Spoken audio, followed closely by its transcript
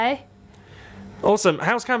Hey. Awesome.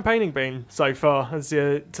 How's campaigning been so far? As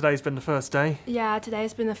today's been the first day. Yeah,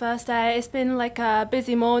 today's been the first day. It's been like a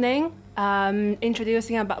busy morning,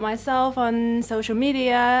 introducing about myself on social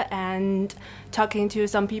media and talking to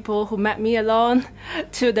some people who met me along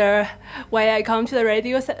to the way I come to the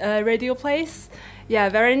radio place. Yeah,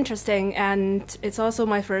 very interesting. And it's also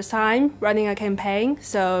my first time running a campaign,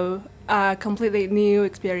 so a completely new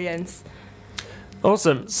experience.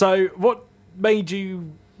 Awesome. So what made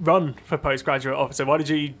you run for postgraduate officer? Why did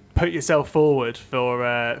you put yourself forward for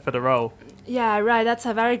the role? Yeah, right. That's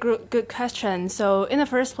a very good question. So in the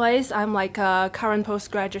first place, I'm like a current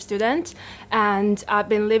postgraduate student, and I've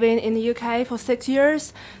been living in the UK for 6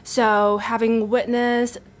 years. So having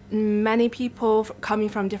witnessed many people coming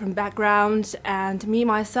from different backgrounds, and me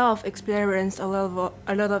myself experienced a lot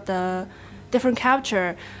of the different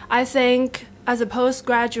culture, I think as a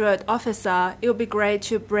postgraduate officer, it would be great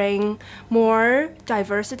to bring more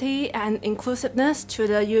diversity and inclusiveness to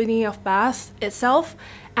the Uni of Bath itself.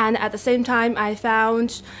 And at the same time, I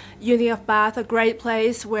found Uni of Bath a great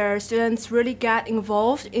place where students really get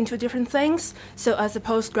involved into different things. So as a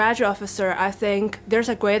postgraduate officer, I think there's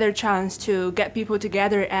a greater chance to get people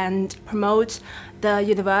together and promote the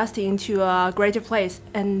university into a greater place.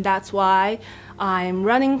 And that's why I'm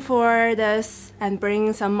running for this and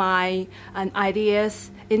bringing some of my ideas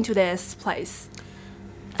into this place.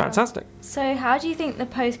 Fantastic. So how do you think the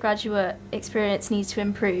postgraduate experience needs to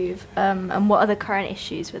improve, and what are the current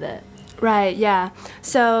issues with it? Right, yeah.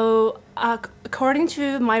 So according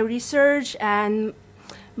to my research and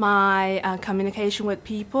my communication with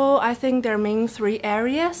people, I think there are main three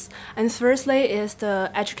areas. And firstly is the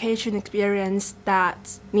education experience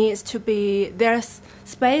that needs to be, there's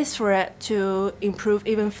space for it to improve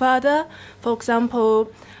even further. For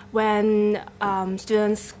example, when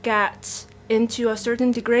students get into a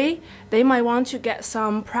certain degree, they might want to get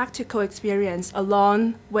some practical experience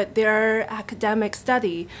along with their academic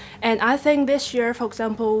study. And I think this year, for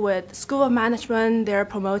example, with School of Management, they're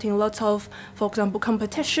promoting lots of, for example,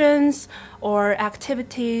 competitions or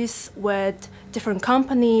activities with different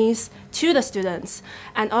companies to the students.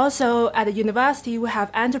 And also at the university, we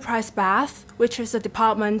have Enterprise Bath, which is a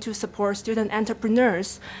department to support student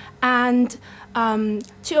entrepreneurs. And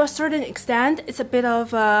to a certain extent, it's a bit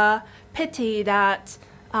of a pity that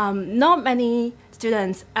not many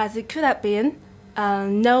students, as it could have been,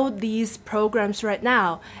 know these programs right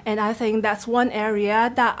now. And I think that's one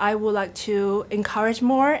area that I would like to encourage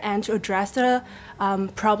more and to address the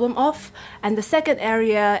problem of. And the second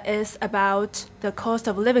area is about the cost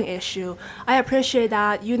of living issue. I appreciate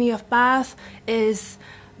that Uni of Bath is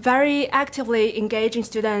very actively engaging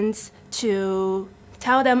students to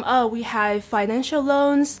tell them, oh, we have financial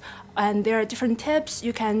loans, and there are different tips.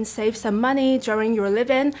 You can save some money during your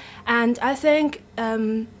living. And I think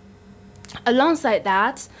alongside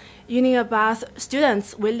that, Uni of Bath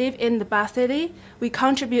students, we live in the Bath City. We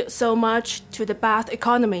contribute so much to the Bath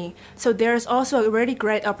economy. So there's also a really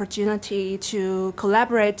great opportunity to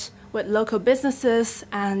collaborate with local businesses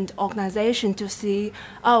and organizations to see,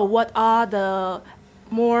 oh, what are the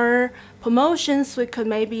more promotions we could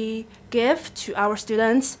maybe give to our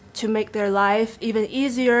students to make their life even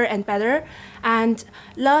easier and better. And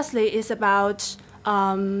lastly is about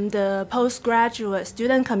the postgraduate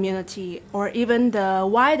student community, or even the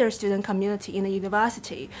wider student community in the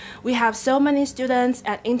university. We have so many students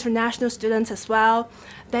and international students as well.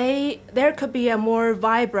 There could be a more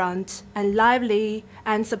vibrant and lively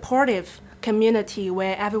and supportive community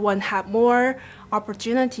where everyone have more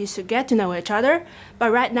opportunities to get to know each other.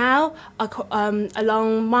 But right now,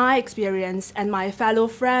 along my experience and my fellow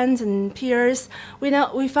friends and peers,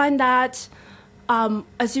 we find that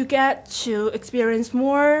as you get to experience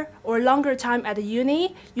more or longer time at the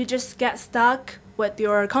uni, you just get stuck with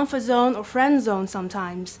your comfort zone or friend zone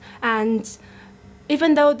sometimes. And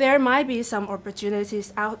even though there might be some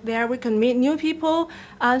opportunities out there, we can meet new people.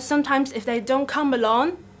 Sometimes if they don't come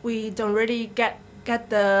along, we don't really get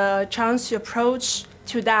the chance to approach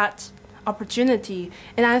to that opportunity.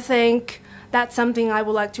 And I think that's something I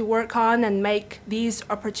would like to work on and make these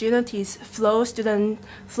opportunities flow to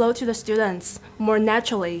the students more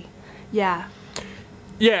naturally. Yeah.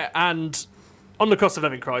 Yeah, and on the cost of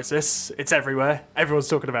living crisis, it's everywhere. Everyone's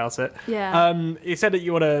talking about it. Yeah. You said that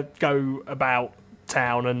you want to go about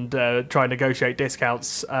town and try and negotiate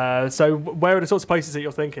discounts. So where are the sorts of places that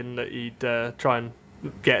you're thinking that you'd try and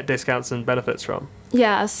get discounts and benefits from?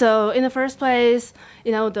 Yeah, so in the first place,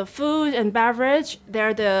 the food and beverage,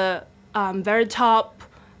 they're the very top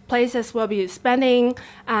places we'll be spending.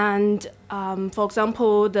 And for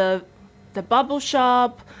example, the bubble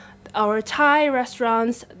shop, our Thai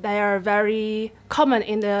restaurants, they are very common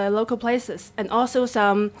in the local places, and also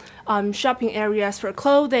some shopping areas for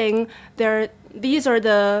clothing. These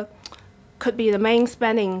are could be the main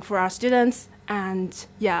spending for our students, and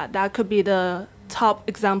yeah, that could be the top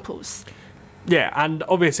examples. Yeah, and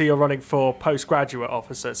obviously you're running for postgraduate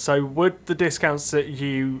officers, so would the discounts that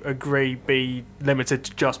you agree be limited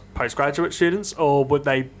to just postgraduate students, or would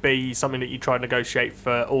they be something that you try and negotiate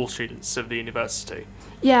for all students of the university?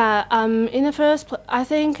 Yeah, in the I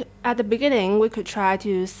think at the beginning we could try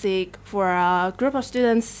to seek for a group of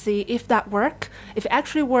students, see if if it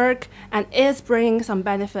actually work and is bringing some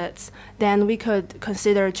benefits, then we could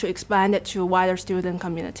consider to expand it to a wider student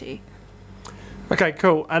community. Okay,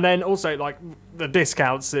 cool. And then also, like, the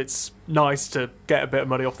discounts, it's nice to get a bit of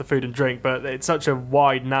money off the food and drink, but it's such a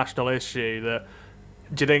wide national issue that,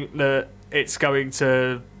 do you think that it's going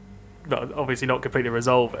to, well, obviously not completely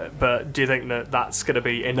resolve it, but do you think that that's going to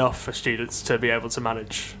be enough for students to be able to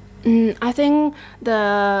manage? I think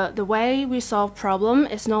the way we solve problem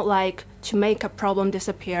is not like to make a problem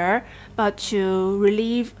disappear, but to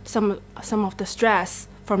relieve some of the stress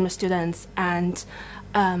from the students. And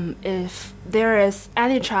if there is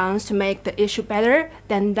any chance to make the issue better,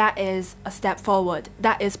 then that is a step forward.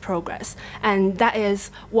 That is progress. And that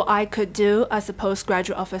is what I could do as a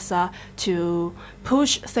postgraduate officer to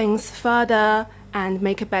push things further and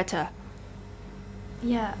make it better.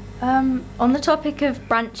 Yeah. On the topic of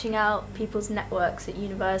branching out people's networks at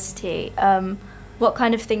university, what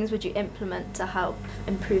kind of things would you implement to help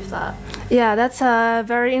improve that? Yeah, that's a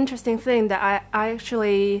very interesting thing that I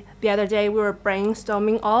actually, the other day we were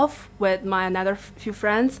brainstorming of with my another few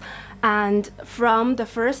friends. And from the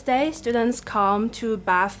first day students come to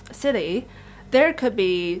Bath City, there could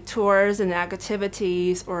be tours and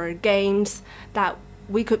activities or games that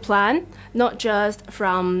we could plan, not just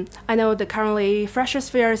from, I know that currently Freshers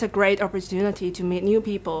Fair is a great opportunity to meet new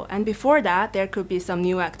people, and before that there could be some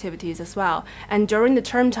new activities as well. And during the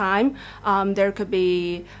term time, there could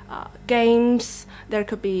be games, there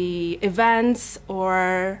could be events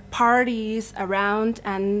or parties around,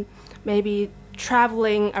 and maybe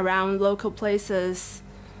traveling around local places.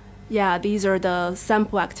 Yeah, these are the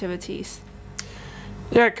sample activities.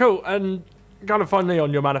 Yeah, cool. And kind of finally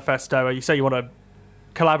on your manifesto, you say you want to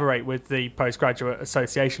collaborate with the Postgraduate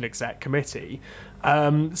Association Exec Committee.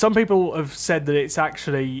 Some people have said that it's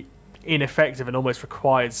actually ineffective and almost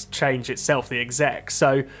requires change itself, the exec.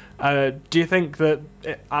 So do you think that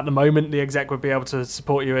at the moment the exec would be able to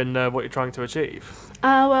support you in what you're trying to achieve?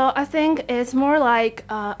 Well, I think it's more like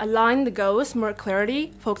align the goals more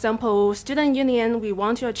clearly. For example, student union, we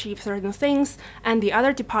want to achieve certain things, and the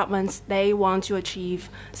other departments, they want to achieve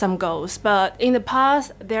some goals. But in the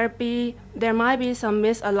past, there might be some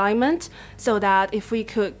misalignment, so that if we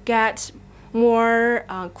could get more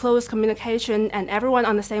close communication and everyone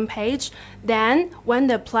on the same page, then when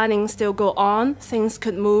the planning still go on, things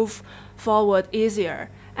could move forward easier.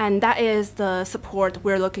 And that is the support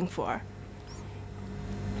we're looking for.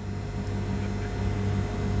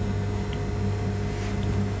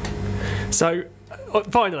 So,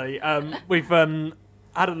 finally, we've had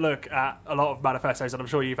a look at a lot of manifestos, and I'm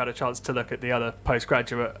sure you've had a chance to look at the other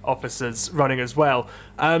postgraduate officers running as well.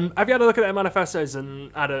 Have you had a look at their manifestos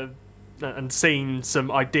and seen some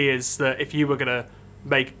ideas that if you were going to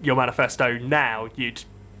make your manifesto now, you'd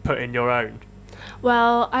put in your own?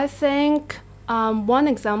 Well, I think one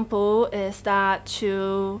example is that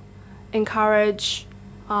to encourage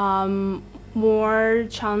more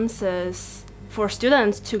chances for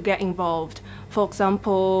students to get involved. For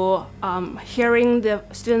example, hearing the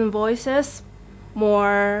student voices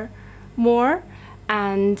more,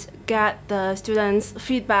 and get the students'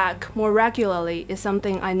 feedback more regularly is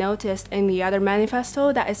something I noticed in the other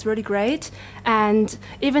manifesto that is really great. And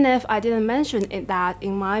even if I didn't mention that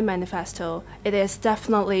in my manifesto, it is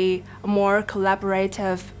definitely a more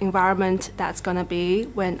collaborative environment that's gonna be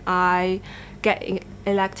when I get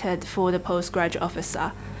elected for the postgraduate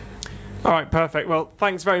officer. All right, perfect. Well,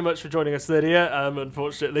 thanks very much for joining us, Lydia.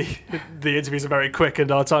 Unfortunately, the interviews are very quick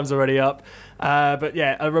and our time's already up. But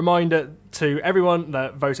yeah, a reminder to everyone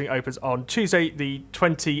that voting opens on Tuesday, the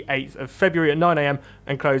 28th of February at 9 a.m.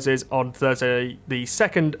 and closes on Thursday, the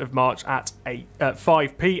 2nd of March at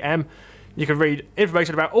 5 p.m. You can read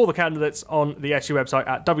information about all the candidates on the SU website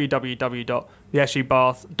at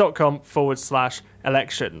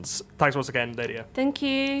www.thesubath.com/elections. Thanks once again, Lydia. Thank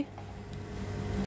you.